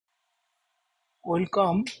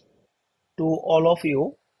Welcome to all of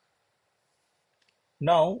you.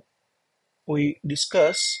 Now we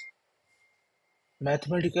discuss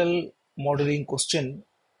mathematical modeling question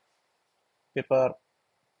paper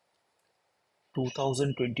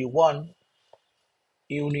 2021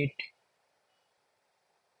 unit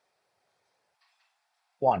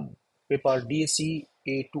 1 paper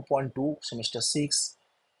DSE-A 2.2 semester 6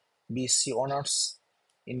 B.Sc honors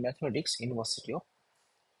in mathematics, University of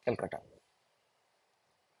Calcutta.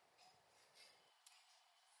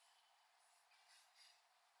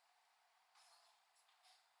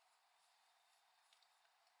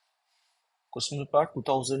 Question paper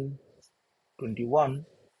 2021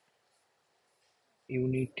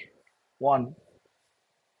 unit 1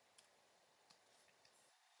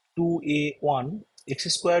 2a1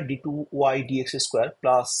 x square d2y dx square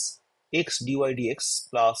plus x dy dx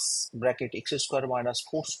plus bracket x square minus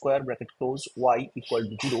 4 square bracket close y equal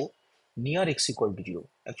to 0 near x equal to 0.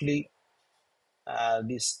 Actually,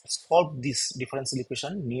 this solve this differential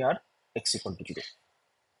equation near x equal to 0.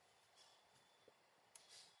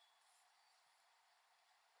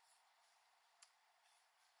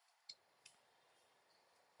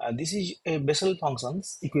 This is a Bessel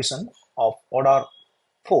functions equation of order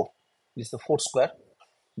 4. This is the 4 square.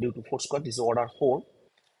 Due to 4 square, this is order 4.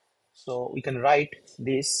 So we can write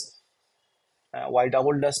this y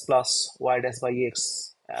double dash plus y dash by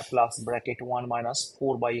x plus bracket 1 minus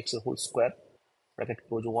 4 by x whole square bracket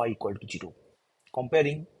close y equal to 0.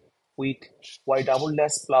 Comparing with y double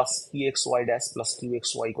dash plus pxy dash plus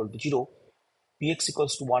qxy equal to 0, px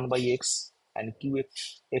equals to 1 by x and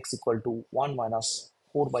qx equal to 1 minus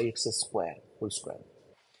 4 by x square whole square.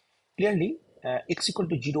 Clearly, x equal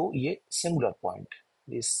to 0 is a singular point.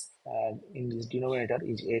 This in this denominator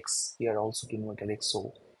is x, here also denominator x,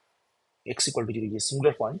 so x equal to 0 is a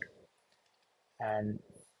singular point, and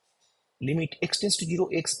limit x tends to 0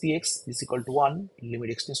 x px is equal to 1,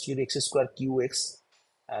 limit x tends to 0 x square qx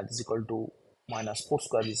is equal to minus 4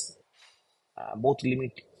 square is both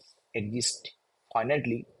limit exist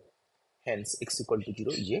finitely, hence x equal to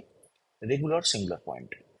 0 is a regular singular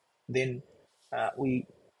point. Then we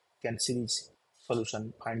can find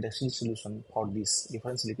the series solution for this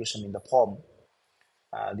differential equation in the form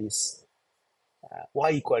this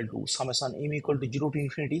y equal to summation m equal to 0 to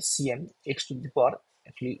infinity cm x to the power,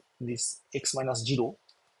 actually this x minus 0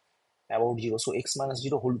 about 0, so x minus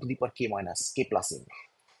 0 whole to the power k minus k plus m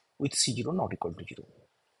with c0 not equal to 0.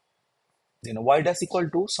 Then y dash equal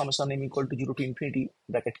to summation m equal to 0 to infinity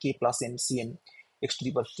bracket k plus m cm x to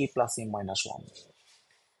the power k plus m minus 1,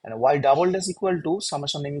 and y double dash equal to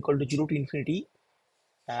summation m equal to 0 to infinity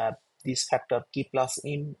this factor k plus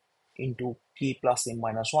m into k plus m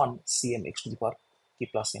minus 1 cm x to the power k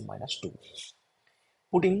plus m minus 2.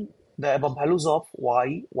 Putting the above values of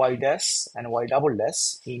y, y dash and y double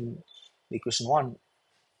dash in the equation 1,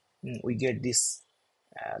 we get this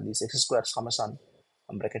this x square summation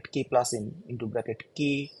bracket k plus m into bracket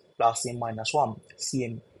k plus m minus 1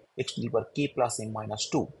 cm x to the power k plus m minus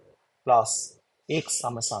 2 plus x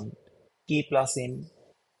summation k plus m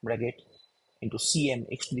bracket into cm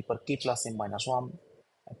x to the power k plus m minus 1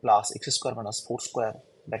 plus x square minus 4 square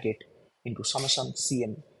bracket into summation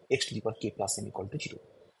cm x to the power k plus m equal to 0.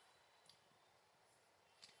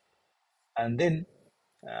 And then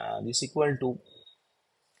this equal to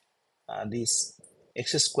this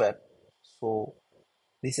x square, so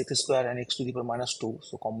this x square and x to the power minus 2,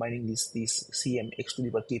 so combining this cm x to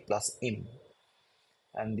the power k plus m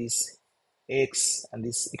and this x and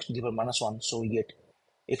this x to the power minus 1, so we get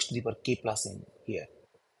x to the power k plus m here,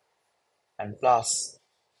 and plus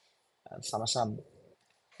summation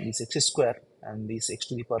this x square and this x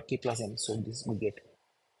to the power k plus m, so this we get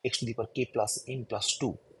x to the power k plus m plus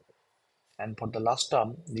 2, and for the last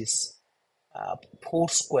term this 4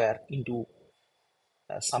 square into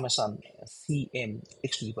summation cm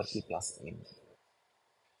x to the power k plus m,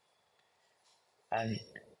 and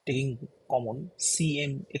taking common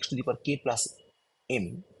cm x to the power k plus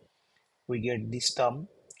m, we get this term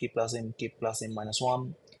k plus m minus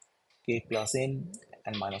 1 k plus m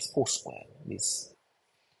and minus 4 square this,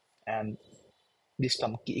 and this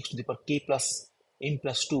term x to the power k plus m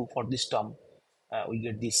plus 2, for this term we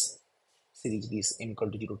get this series this m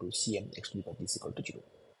equal to 0 to cm x to the power this equal to 0,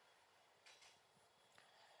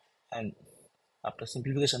 and after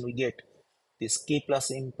simplification we get this k plus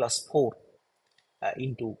m plus 4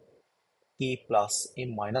 into k plus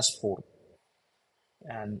m minus 4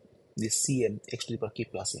 and this cm x to the power k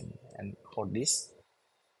plus m, and for this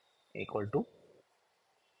equal to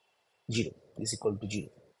 0, this equal to 0,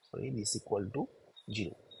 sorry, this equal to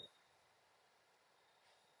 0.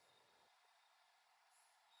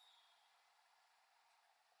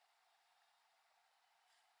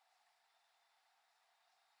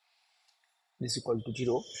 this is equal to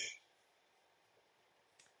 0,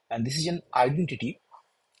 and this is an identity.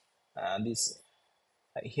 This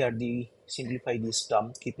here the simplify this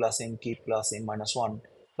term k plus m minus 1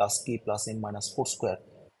 plus k plus m minus 4 square.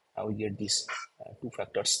 We get this two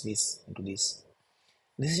factors this into this.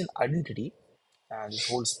 This is an identity, and this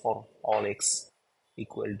holds for all x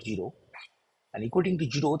equal to 0. And equating to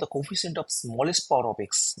 0, the coefficient of smallest power of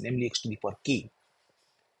x, namely x to the power k,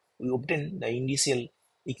 we obtain the initial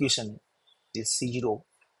equation, this c0,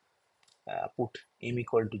 put m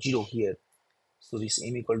equal to 0 here. So this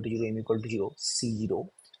m equal to 0, c0,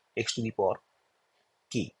 x to the power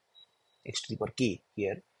k, x to the power k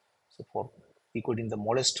here. So for equating the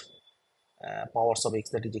smallest powers of x,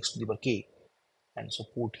 that is x to the power k, and so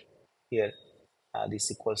put here this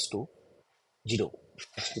equals to 0,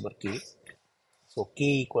 x to the power k. So k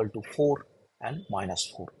equal to 4 and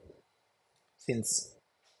minus 4, since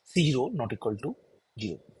c0 not equal to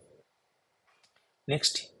 0.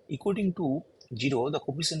 Next, equating to 0, the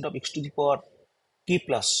coefficient of x to the power k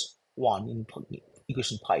plus 1 in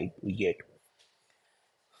equation 5, we get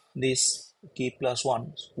this k plus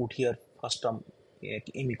 1, put here first term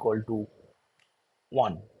m equal to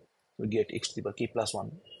 1, we get x to the power k plus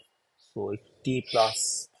 1. So k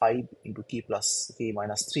plus 5 into k plus k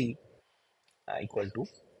minus 3 equal to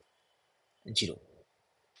 0.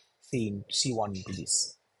 C1 into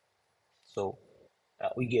this. So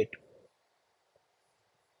we get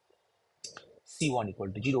C1 equal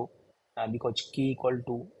to 0, because k equal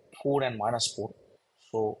to 4 and minus 4.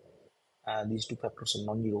 So these two factors are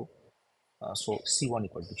non-zero. So C1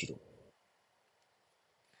 equal to 0.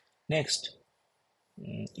 Next,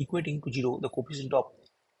 equating to 0, the coefficient of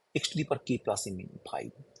x to the power k plus m in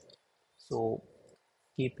 5. So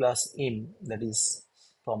k plus m, that is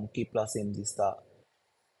from k plus m, this is the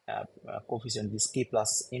coefficient, this k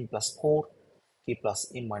plus m plus 4, k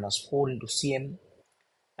plus m minus 4 into cm,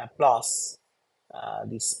 plus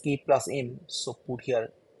this k plus m. So put here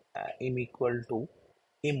m equal to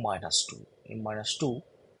m minus 2.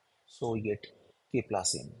 So we get k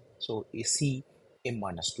plus m. So a c m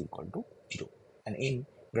minus 2 equal to 0, and m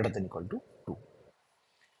greater than equal to 2.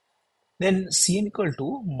 Then cm equal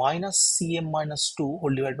to minus cm minus 2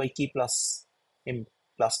 whole divided by k plus m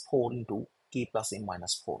plus 4 into k plus m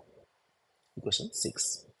minus 4, equation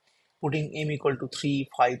 6. Putting m equal to 3,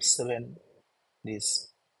 5, 7,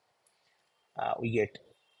 this we get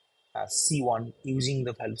c1 using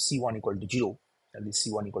the value c1 equal to 0, that is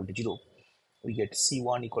c1 equal to 0. We get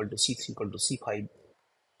c1 equal to c3 equal to c5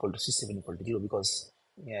 equal to c7 equal to 0, because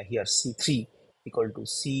here c3 equal to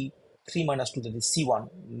c3 minus 2, that is c1.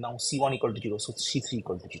 Now c1 equal to 0, so c3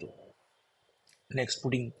 equal to 0. Next,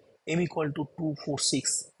 putting m equal to 2, 4,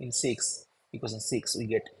 6 in 6, equation 6, we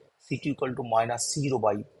get c2 equal to minus c0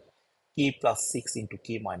 by k plus 6 into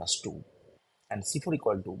k minus 2, and c4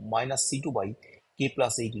 equal to minus c2 by k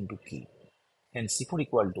plus 8 into k. And c4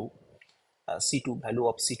 equal to c2, value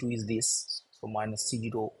of c2 is this, so minus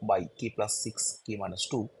c0 by k plus 6 k minus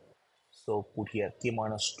 2. So put here k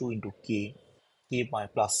minus 2 into k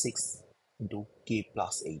plus 6 into k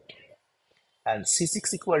plus 8. And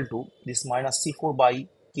c6 equal to this minus c4 by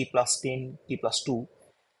k plus 10 k plus 2,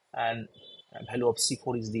 and value of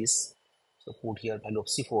c4 is this, so put here value of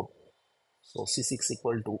c4. So c6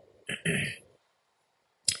 equal to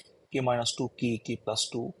k minus 2 k plus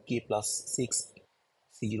 2 k plus 6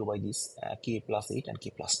 c0 by this k plus 8 and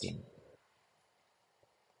k plus 10.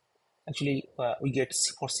 Actually we get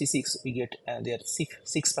for c6 we get there are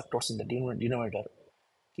six factors in the denominator,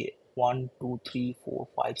 k 1 2 3 4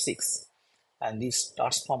 5 6, and this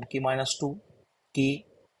starts from k minus 2 k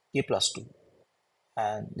plus 2,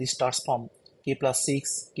 and this starts from k plus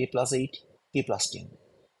 6 k plus 8 k plus 10,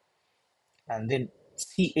 and then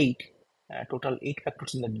c8 total 8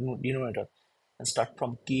 factors in the denominator, and start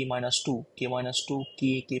from k minus 2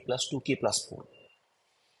 k plus 2 k plus 4,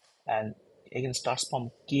 and again starts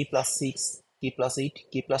from k plus 6 k plus 8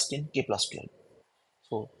 k plus 10 k plus 12.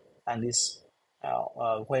 So and this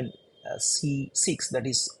when c6, that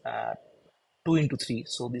is 2 into 3,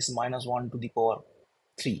 so this minus 1 to the power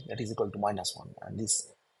 3, that is equal to minus 1, and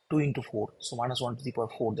this 2 into 4, so minus 1 to the power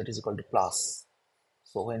 4, that is equal to plus.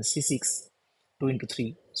 So when c6 2 into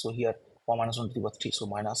 3, so here 1 minus 1 to the power 3, so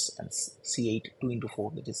minus, and c8 2 into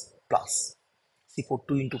 4, that is plus. c4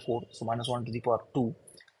 2 into 4, so minus 1 to the power 2,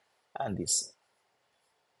 and this.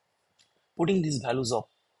 Putting these values of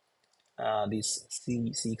this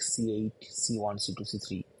c6, c8, c1, c2,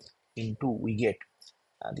 c3 into, we get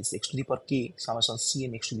this x to the power k summation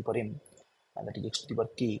cm x to the power m, and that is x to the power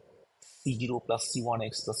k c0 plus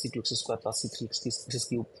c1x plus c2x square plus c3x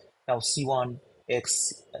cube. Now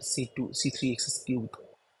c1x, c2, c3x cube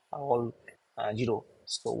are all 0.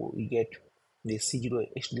 So we get this c0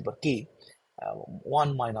 x to the power k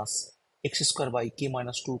 1 minus x square by k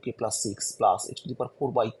minus 2k plus 6 plus x to the power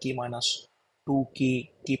 4 by k minus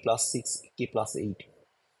 2k k plus 6 k plus 8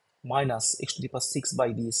 minus x to the power 6 by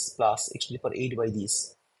this plus x to the power 8 by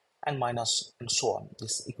this and minus and so on.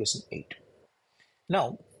 This equation 8.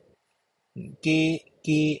 Now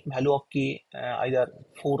k value of k either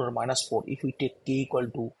 4 or minus 4. If we take k equal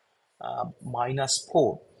to minus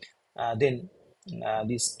 4, then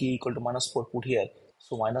this k equal to minus 4 put here.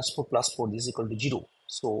 So minus 4 plus 4, this is equal to 0.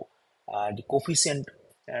 So the coefficient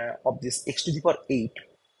of this x to the power 8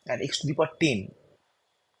 and x to the power 10,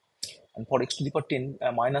 and for x to the power 10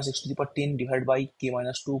 minus x to the power 10 divided by k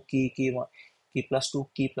minus 2 k plus 2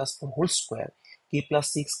 k plus 4 whole square, k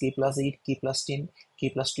plus 6 k plus 8 k plus 10 k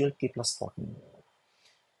plus 12 k plus 14.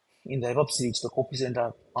 In the above series, the coefficients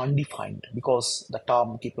are undefined because the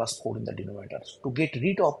term k plus 4 in the denominator. To get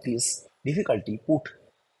rid of this difficulty, put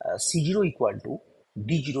c0 equal to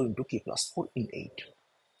d0 into k plus 4 in 8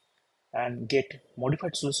 and get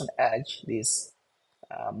modified solution as this.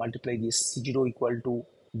 Multiply this c0 equal to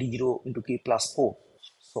d0 into k plus 4.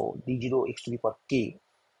 So d0 x to the power k,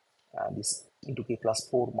 this into k plus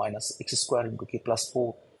 4 minus x square into k plus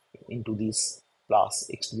 4 into this plus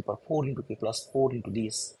x to the power 4 into k plus 4 into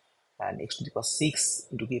this and x to the power 6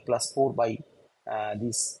 into k plus 4 by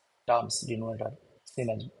this terms denominator same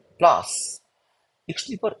as plus x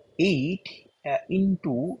to the power 8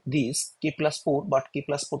 into this k plus 4, but k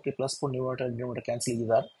plus 4 k plus 4 numerator denominator cancel each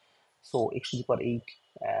other. So x to the power 8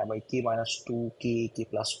 by k minus 2 k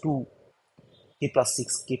plus 2 k plus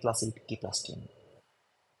 6 k plus 8 k plus 10.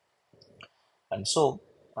 And so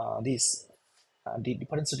this the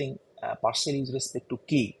differentiating partially with respect to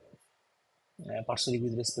k,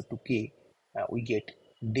 we get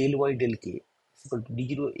del y del k is equal to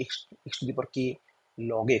d0 x to the power k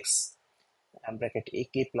log x and bracket a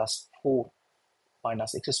k plus 4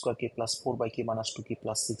 minus x square k plus 4 by k minus 2 k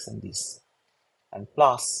plus 6 and this, and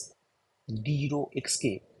plus d0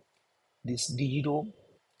 xk, this d0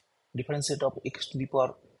 differentiate of x to the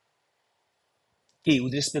power k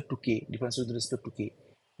with respect to k, difference with respect to k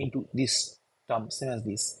into this term same as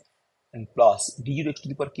this, and plus d0 x to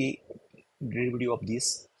the power k derivative of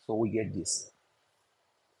this. So we get this.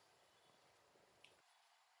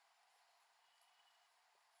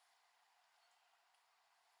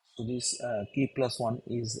 So this k plus 1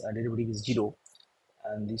 is derivative is 0,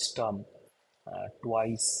 and this term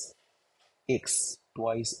twice x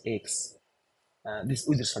this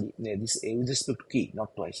with sorry this with respect to k,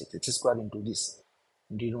 not twice x square into this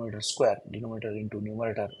denominator square, denominator into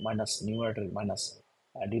numerator minus numerator minus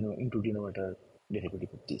into denominator derivative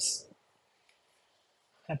of this,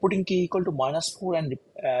 and putting k equal to minus 4 and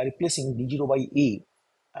replacing d0 by a,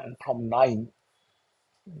 and from 9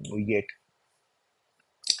 we get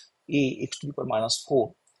a x to the power minus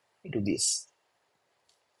 4 into this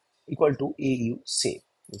equal to a u say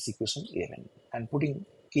this equation 11, and putting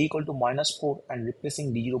k equal to minus 4 and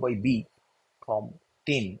replacing d0 by b from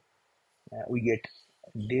 10 we get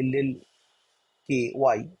del ky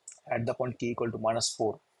at the point k equal to minus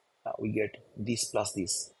 4, we get this plus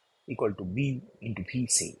this equal to b into v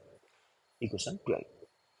say equation 12.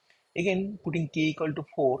 Again putting k equal to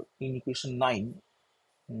 4 in equation 9,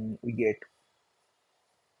 we get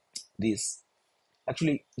this.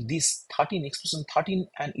 Actually this 13 expression 13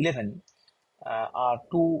 and 11 are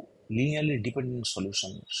two linearly dependent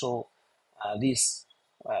solutions. So these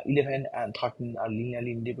 11 and 13 are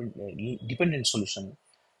linearly dependent solution.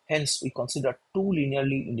 Hence, we consider two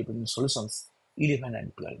linearly independent solutions, 11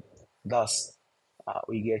 and 12. Thus,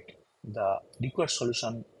 we get the required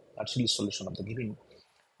solution, actually solution of the given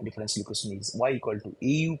differential equation is y equal to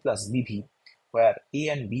au plus bv, where a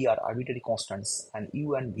and b are arbitrary constants and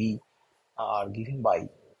u and v are given by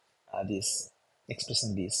this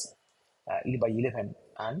expression this by 11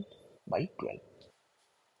 and by 12.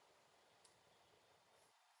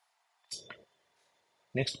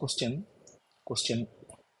 Next question, question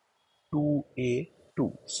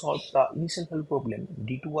 2a2. Solve the initial value problem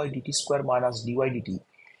d2y dt square minus dy dt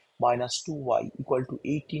minus 2y equal to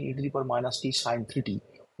 18 e to the power minus t sine 3t,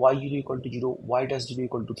 y0 equal to 0, y dash 0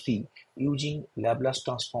 equal to 3 using Laplace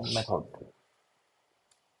transform method.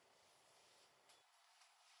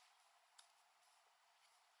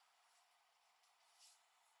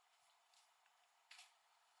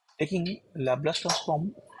 Taking Laplace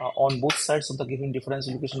transform on both sides of the given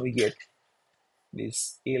differential equation, we get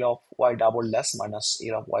this L of y double dash minus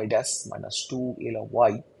L of y dash minus 2 L of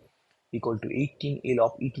y equal to 18 L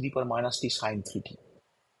of e to the power minus t sine 3t,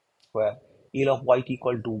 where L of y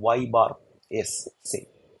equal to y bar s say.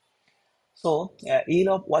 So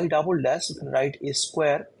L of y double dash, you can write a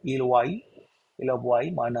square L of y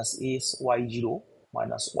minus s y 0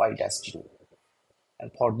 minus y dash 0.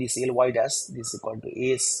 And for this ly dash, this is equal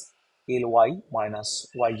to s ly minus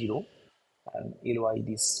y0, and ly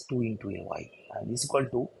this 2 into ly, and this is equal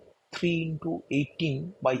to 3 into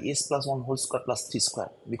 18 by s plus 1 whole square plus 3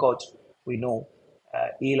 square, because we know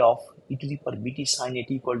L of e to the power bt sin at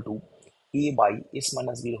equal to a by s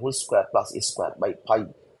minus b whole square plus a square by 5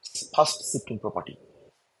 first shifting property.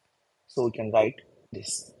 So we can write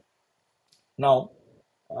this. Now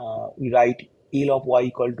we write L of y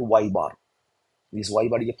equal to y bar. This y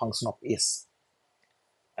bar is a function of s,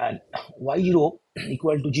 and y0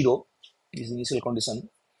 equal to 0, this is initial condition,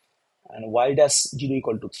 and y dash 0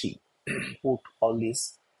 equal to 3. Put all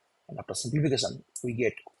this, and after simplification we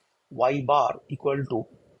get y bar equal to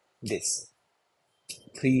this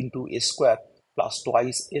 3 into s square plus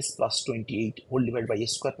twice s plus 28 whole divided by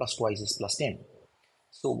s square plus twice s plus 10.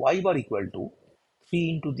 So y bar equal to 3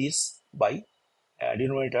 into this by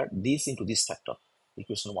denominator this into this factor,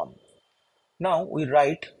 equation 1. Now we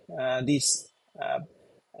write this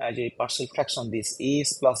as a partial fraction, this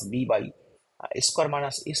as plus b by s square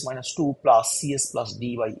minus s minus 2 plus cs plus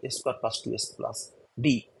d by s square plus 2s plus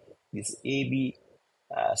d. This a, b,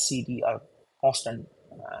 c, d are constant,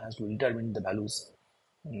 has to determine the values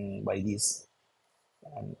by this,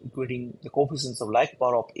 and equating the coefficients of like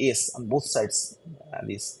power of s on both sides,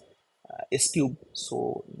 this s cube.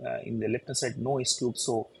 So in the left hand side no s cube,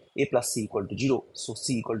 so a plus c equal to 0, so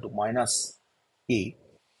c equal to minus a,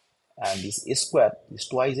 and this a square is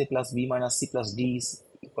twice a plus b minus c plus d is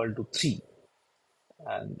equal to 3,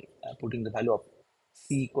 and putting the value of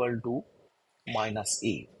c equal to minus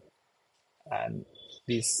a, and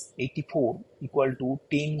this 84 equal to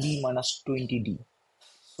 10b minus 20d,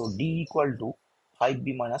 so d equal to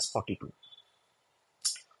 5b minus 42.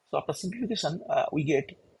 So after simplification we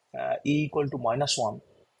get a equal to minus 1,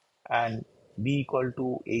 and b equal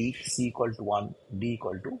to 8, c equal to 1, d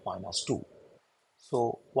equal to minus 2.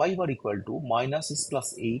 So y bar equal to minus s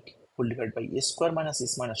plus 8 whole divided by s square minus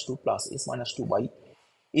s minus 2 plus s minus 2 by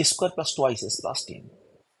a square plus twice s plus 10.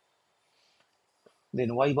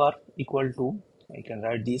 Then y bar equal to, I can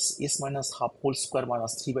write this, s minus half whole square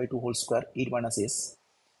minus 3 by 2 whole square 8 minus s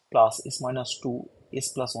plus s minus 2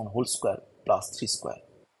 s plus 1 whole square plus 3 square.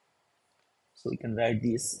 So we can write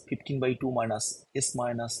this 15 by 2 minus s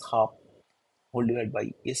minus half whole divided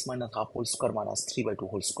by s minus half whole square minus 3 by 2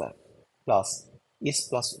 whole square plus s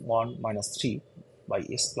plus 1 minus 3 by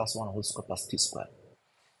s plus 1 whole square plus 3 square.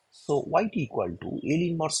 So yt equal to L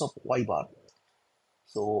inverse of y bar.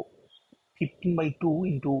 So 15 by 2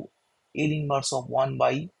 into L inverse of 1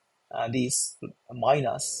 by this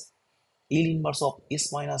minus L inverse of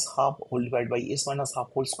s minus half whole divided by s minus half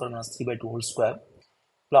whole square minus 3 by 2 whole square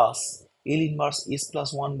plus L inverse s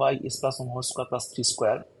plus 1 by s plus 1 whole square plus 3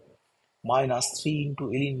 square minus 3 into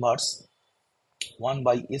L inverse 1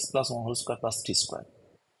 by s plus 1 whole square plus 3 square.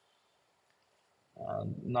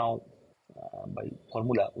 Now by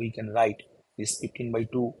formula we can write this 15 by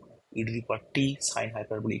 2 e to the power t sine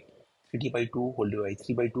hyperbolic 3t by 2 whole divided by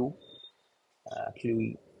 3 by 2.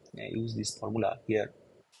 Actually we use this formula here.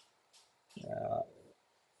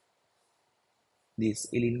 This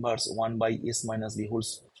L inverse 1 by s minus b whole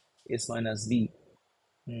s minus b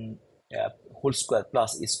whole square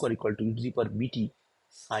plus a square equal to e to the power bt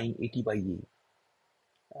sine 80 by a,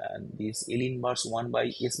 and this L inverse 1 by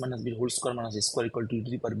s minus b whole square minus a square equal to e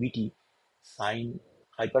to the power bt sine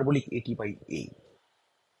hyperbolic 80 by a,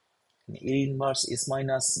 and L inverse s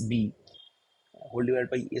minus b whole divided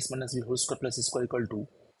by s minus b whole square plus a square equal to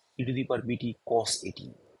e to the power bt cos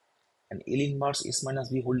 80, and L inverse s minus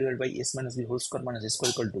b whole divided by s minus b whole square minus a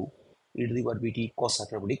square equal to e to the power bt cos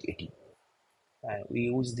hyperbolic 80. And we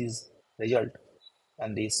use this result,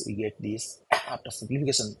 and this we get this after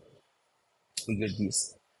simplification we get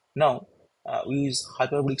this. Now we use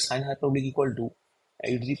hyperbolic sine hyperbolic equal to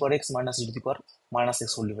e to the power x minus e to the power minus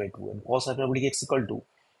x whole divided by 2, and cos hyperbolic x equal to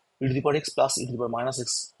e to the power x plus e to the power minus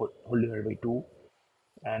x whole divided by 2,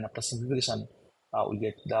 and after simplification we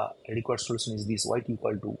get the required solution is this y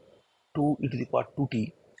equal to 2 e to the power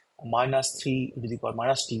 2t minus 3 e to the power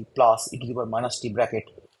minus t plus e to the power minus t bracket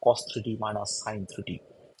cos 3t minus sin 3t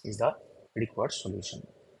is the required solution.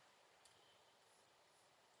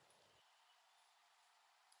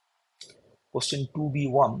 Question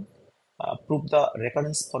 2b1, prove the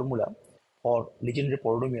recurrence formula for legendary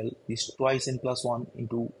polynomial this twice n plus 1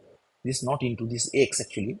 into this, not into this x,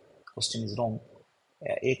 actually question is wrong,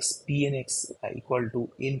 x pnx equal to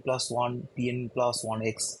n plus 1 pn plus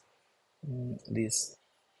 1x, this.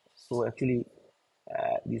 So actually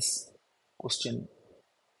this question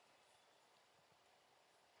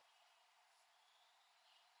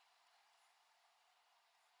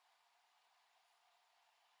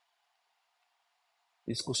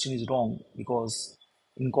this question is wrong because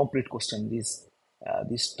incomplete question.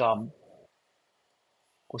 This term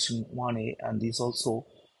question 1a, and this also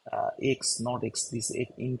x not x, this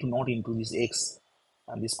x into not into this x,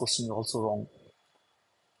 and this question is also wrong.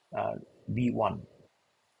 B1.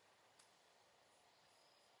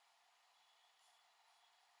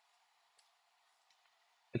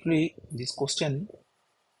 Actually, this question,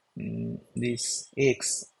 this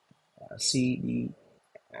X, see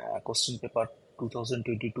the question paper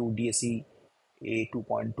 2022 DSE-A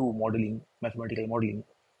 2.2 modeling, mathematical modeling,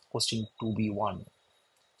 question 2B1,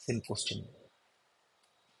 same question.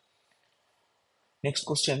 Next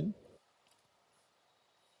question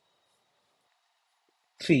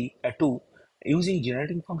 2, using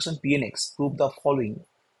generating function Pnx, prove the following: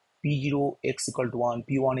 P0 x equal to 1,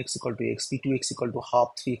 P1 x equal to x, P2 x equal to half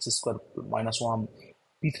 3x square minus 1,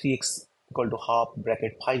 P3 x equal to half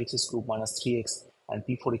bracket 5x cube minus 3x, and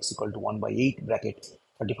P4 x equal to 1 by 8 bracket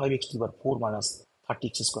 35x to the power 4 minus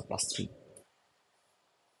 30x square plus 3.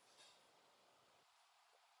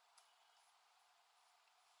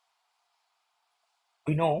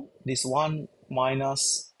 We know this 1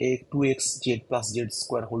 minus a 2x z plus z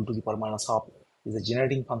square whole to the power minus half is a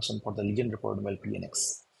generating function for the Legendre polynomial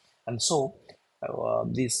Pnx. And so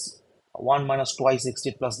this 1 minus twice x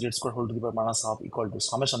z plus z square whole to the power minus half equal to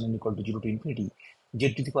summation n equal to 0 to infinity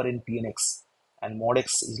z to the power n Pnx, and mod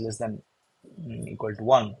x is less than equal to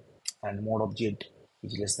 1 and mod of z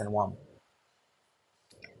is less than 1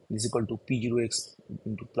 is equal to P0x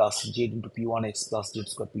into plus z into P1x plus z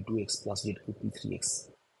square P2x plus z to P3x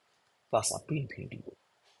plus up to infinity.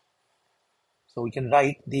 So we can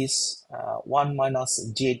write this 1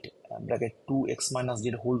 minus z bracket 2x minus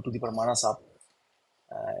z whole to the power minus half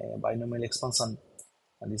binomial expansion,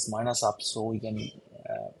 and this minus half, so we can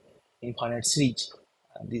infinite series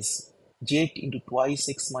this z into twice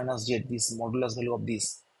x minus z, this modulus value of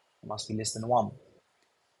this must be less than 1.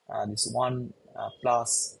 This 1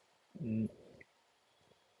 plus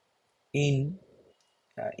in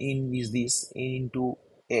is this n into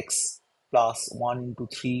x plus 1 into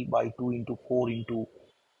 3 by 2 into 4 into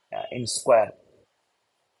n square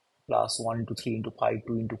plus 1 into 3 into 5,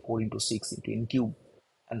 2 into 4 into 6 into n cube,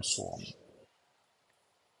 and so on.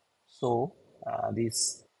 So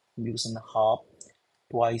this gives half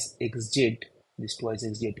twice xz, this twice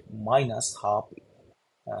xz minus half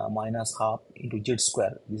into z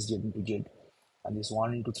square, this z into z, and this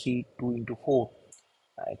 1 into 3, 2 into 4,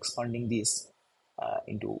 expanding this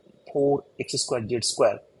into 4x square z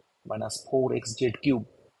square minus 4x z cube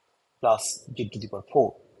plus z to the power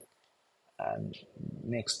 4. And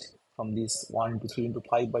next, from this 1 into 3 into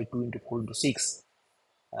 5 by 2 into 4 into 6,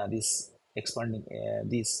 this expanding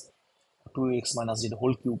this 2x minus z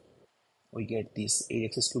whole cube, we get this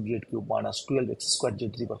 8x cube z cube minus 12x squared z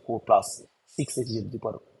to the power 4 plus 6x z to the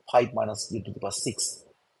power 5 minus z to the power 6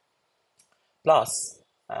 plus,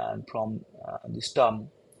 and from this term,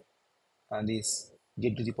 and this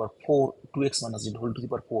z to the power 4, 2x minus z whole to the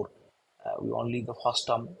power 4, we only the first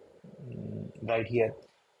term right here,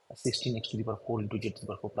 16x to the power 4 into z to the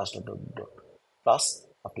power 4 plus dot dot dot plus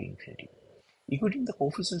up to infinity. Equating the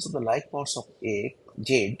coefficients of the like parts of a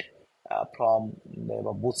z from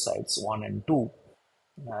both sides 1 and 2,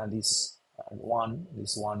 this 1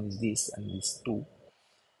 is this, and this 2.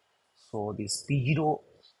 So this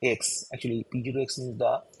P0x, actually P0x means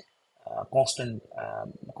the constant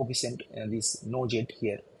coefficient, this no z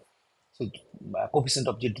here, so coefficient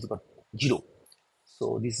of z to the power 0,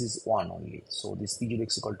 so this is 1 only, so this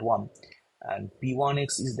P0x equal to 1, and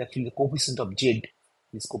P1x is actually the coefficient of z,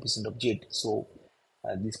 this coefficient of z, so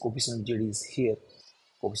this coefficient of z is here,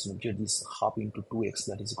 coefficient of z is half into 2x,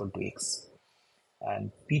 that is equal to x,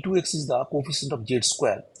 and P2x is the coefficient of z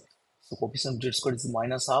square, so coefficient of z square is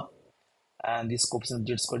minus half, and this coefficient of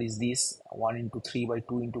z square is this 1 into 3 by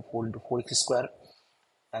 2 into 4 into 4x square,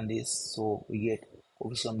 and this, so we get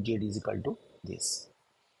coefficient of z is equal to this,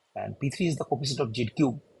 and P3 is the coefficient of z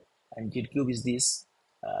cube, and z cube is this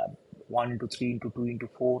 1 into 3 into 2 into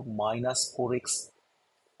 4 minus 4x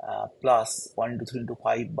plus 1 into 3 into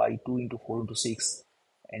 5 by 2 into 4 into 6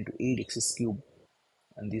 into 8x cube,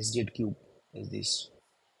 and this z cube is this,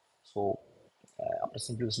 so after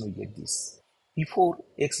simplification we get this.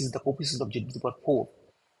 P4x is the coefficient of z to the power 4,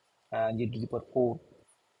 and z to the power 4,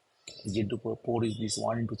 z to the power 4 is this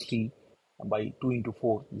 1 into 3 by 2 into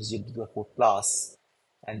 4, this z to the power 4 plus,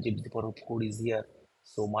 and z to the power 4 is here,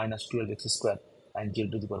 so minus 12x square, and z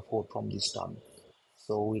to the power 4 from this term.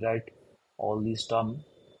 So we write all these term,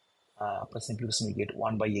 after simplification we get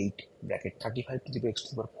 1 by 8 bracket 35 to the power x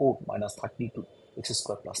to the power 4 minus 30 to x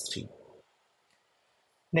square plus 3.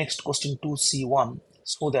 Next, question 2c1,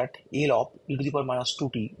 so that L of e to the power minus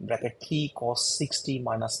 2t bracket 3 cos 6t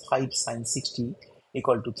minus 5 sin 6t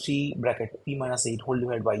equal to 3 bracket p minus 8 whole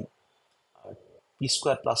divided by p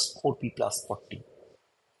square plus 4p plus 40.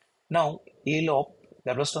 Now L of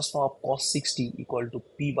Laplace transform of cos 6t equal to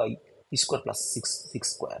p by p square plus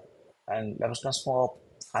 6 square, and Laplace transform of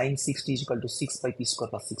sin 6t is equal to 6 by p square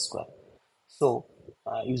plus 6 square. So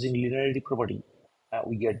using linearity property,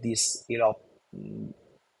 we get this L of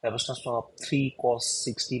Laplace transform of 3 cos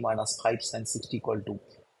 6t minus 5 sin 6t equal to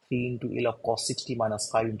 3 into L of cos 6t minus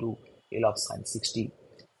 5 into L of sin 6t,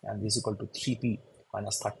 and this is equal to 3p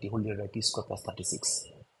minus 30 whole divided by p square plus 36.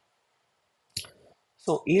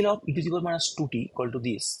 So L of e to the power minus 2t equal to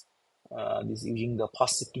this. This using the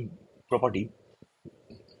first shifting property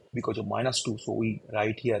because of minus 2. So we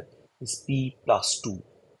write here is p plus 2,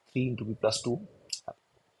 3 into p plus 2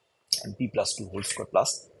 and p plus 2 whole square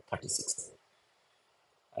plus 36.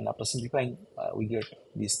 And after simplifying, we get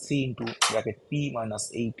this 3 into bracket p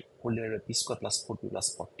minus 8 whole divided by p square plus 4p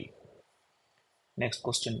plus 40. Next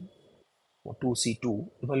question for 2C2.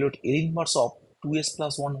 Evaluate L inverse of 2s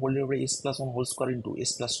plus 1 whole divided by s plus 1 whole square into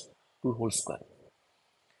s plus 2 whole square.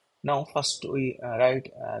 Now first we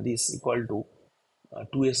write this equal to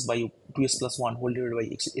 2s plus 1 whole divided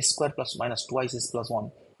by s square plus minus twice s plus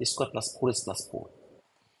 1 s square plus 4s plus 4.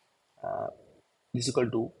 This equal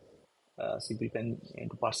to simplifying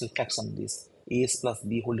into partial fraction, this as plus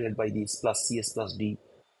b whole divided by this plus cs plus d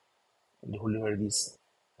whole divided by this,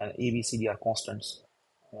 and a, b, c, d are constants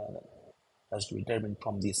as to be determined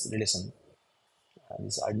from this relation,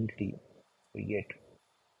 this identity. We get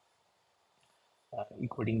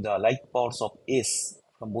equating the like powers of s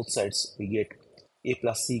from both sides, we get a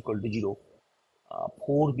plus c equal to 0,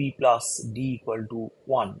 4b plus d equal to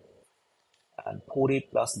 1, and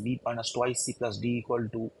 4a plus b minus twice c plus d equal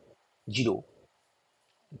to 0,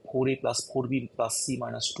 4a plus 4b plus c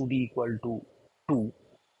minus 2d equal to 2,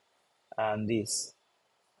 and this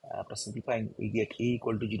after simplifying we get a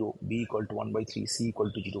equal to 0, b equal to 1 by 3, c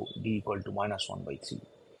equal to 0, d equal to minus 1 by 3,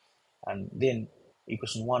 and then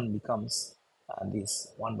equation 1 becomes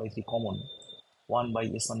this 1 by 3 common, 1 by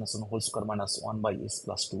s minus 1 whole square minus 1 by s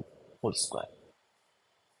plus 2 whole square,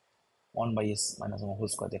 1 by s minus 1 whole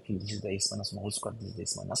square, actually this is the s minus 1 whole square, this is the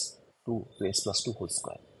s minus 2 to s plus 2 whole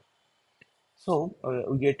square. So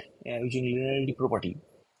we get using linearity property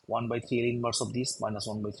 1 by 3 L inverse of this minus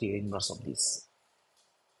 1 by 3 L inverse of this.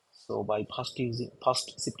 So by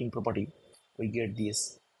first shifting property we get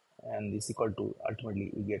this, and this equal to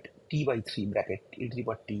ultimately we get t by 3 bracket e to the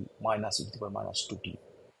power t minus e to the power minus 2t.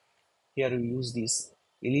 Here we use this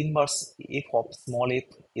L inverse f of small f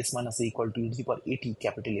s minus a equal to e to the power at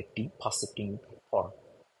capital Ft, first shifting for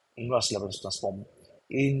inverse Laplace transform. L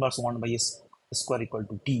inverse 1 by s square equal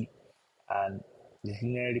to t, and the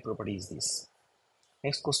linearity property is this.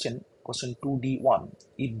 Next question 2D1.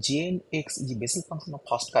 If Jn x is a Bessel function of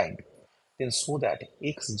first kind, then show that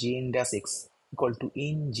x Jn dash x equal to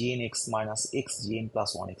n Jn x minus x Jn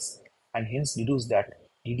plus 1x, and hence deduce that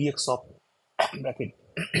ddx of bracket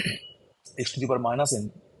x to the power minus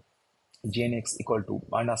n Jn x equal to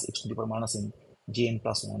minus x to the power minus n Jn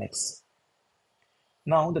plus 1x.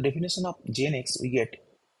 Now the definition of Jn x, we get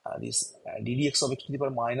this ddx of x to the power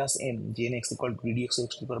minus n Jn x equal to ddx of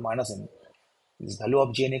x to the power minus n. This value of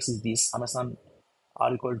Jn x is this summation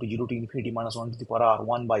r equal to 0 to infinity minus 1 to the power r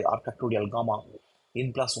 1 by r factorial gamma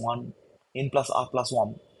n plus r plus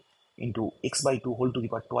 1 into x by 2 whole to the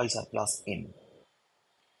power twice r plus n.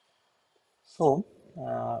 So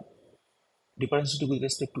differentiating with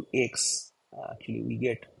respect to x, actually we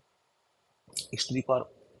get x to the power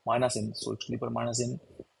minus n, so x to the power minus n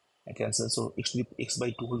cancel, so x by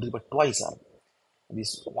 2 whole to the power twice r,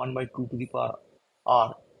 this 1 by 2 to the power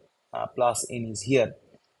r plus n is here,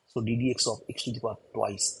 so ddx of x to the power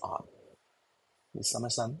twice r, this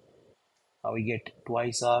summation we get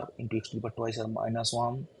twice r into x to the power twice r minus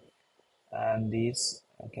 1, and this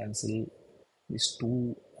cancel this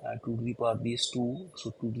 2 2 to the power these 2,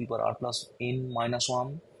 so 2 to the power r plus n minus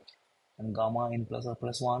 1, and gamma n plus r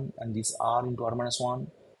plus 1, and this r into r minus 1,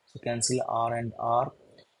 so cancel r and r,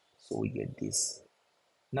 so we get this.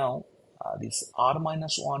 Now this r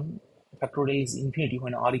minus 1 factorial is infinity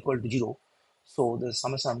when r equal to 0, so the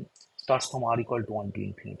summation starts from r equal to 1 to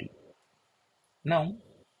infinity. Now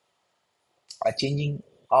changing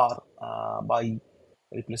r by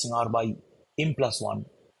replacing r by m plus 1,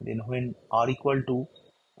 then when r equal to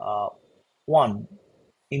 1,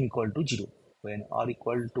 m equal to 0, when r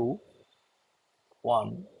equal to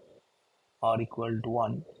 1, r equal to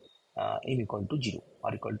 1, m equal to 0,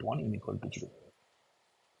 r equal to 1, m equal to 0,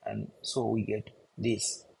 and so we get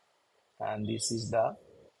this, and this is the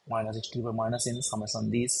minus x to the power minus n summation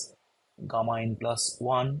this gamma n plus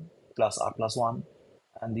 1 plus r plus 1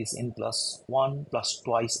 and this n plus 1 plus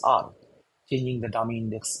twice r. Changing the dummy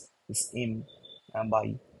index is m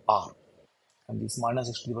by r, and this minus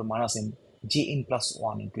x to the power minus n jn plus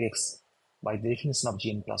 1 into x by the definition of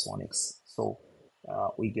jn plus 1x. So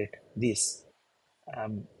we get this.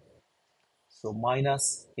 um, so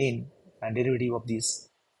minus n and derivative of this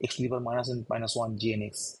x to the power minus n minus 1 jn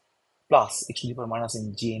x plus x to the power minus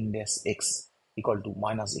n jn dash x equal to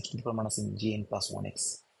minus x to the power minus n jn plus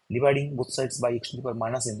 1x. Dividing both sides by x to the power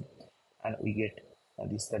minus n, and we get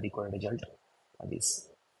this the required result. This.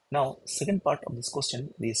 Now, second part of this question,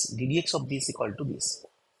 this ddx of this equal to this.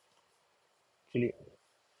 Actually,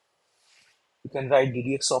 you can write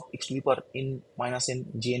ddx of x to the power n minus n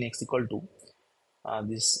jn x equal to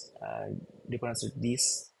this differentiate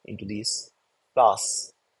this into this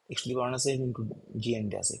plus x to the power minus n into gn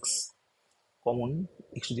dash x. Common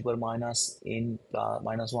x to the power minus n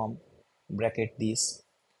minus 1 bracket this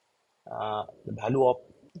the value of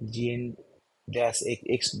gn dash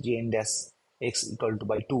x gn dash x equal to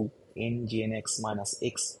by 2 n gn x minus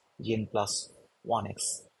x gn plus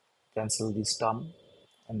 1x. Cancel this term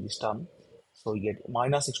and this term, so we get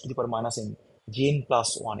minus x to the power minus n gn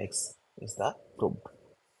plus 1x is the proved.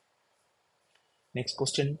 Next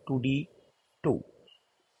question 2D2.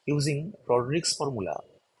 Using Roderick's formula,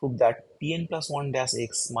 prove that Pn plus 1 dash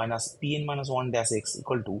x minus Pn minus 1 dash x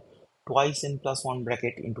equal to twice n plus 1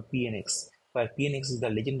 bracket into Pnx, where Pnx is the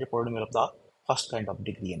legendary polynomial of the first kind of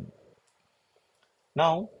degree n.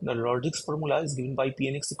 Now, the Roderick's formula is given by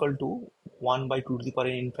Pnx equal to 1 by 2 to the power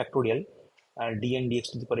n factorial dn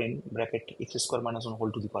dx to the power n bracket x square minus 1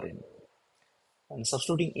 whole to the power n. And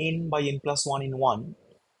substituting n by n plus 1 in 1,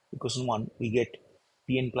 equation 1, we get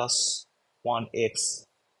Pn plus 1x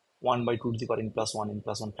 1 by 2 to the power n plus 1 n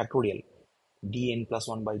plus 1 factorial dn plus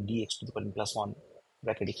 1 by dx to the power n plus 1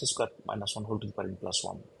 bracket x square minus 1 whole to the power n plus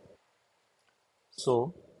 1.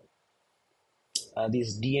 So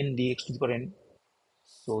this dn dx to the power n,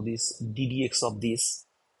 so this ddx of this,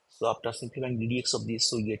 so after simplifying ddx of this,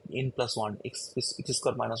 so we get n plus 1 x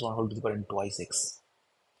square minus 1 whole to the power n twice x.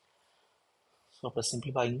 So after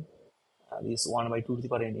simplifying this 1 by 2 to the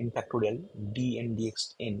power n in factorial dn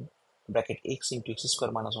dx n bracket x into x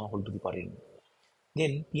square minus 1 whole to the power n.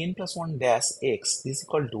 Then Pn plus 1 dash x is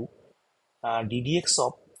equal to ddx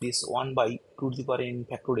of this 1 by 2 to the power n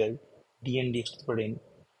factorial dn dx to the power n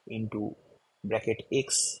into bracket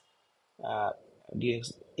x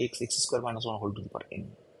dx x square minus 1 whole to the power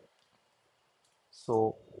n.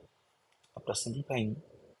 So after simplifying,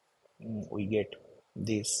 we get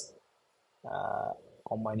this,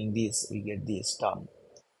 combining this, we get this term,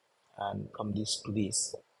 and from this to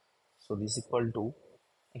this. So this is equal to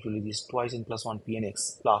actually this twice n plus 1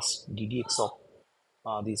 pnx plus ddx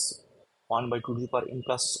of this 1 by 2 to the power n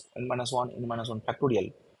plus n minus 1 n minus 1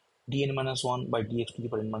 factorial dn minus 1 by dx to the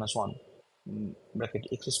power n minus 1 bracket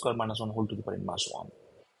x square minus 1 whole to the power n minus 1.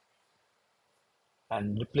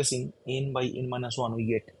 And replacing n by n minus 1, we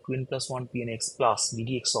get 2n plus 1 pnx plus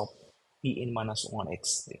ddx of pn minus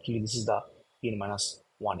 1x. Actually, this is the pn minus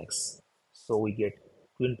 1x. So we get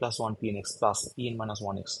 2n plus 1 pnx plus pn minus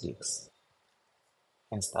 1x dx.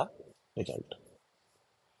 Hence the result.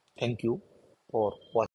 Thank you for watching.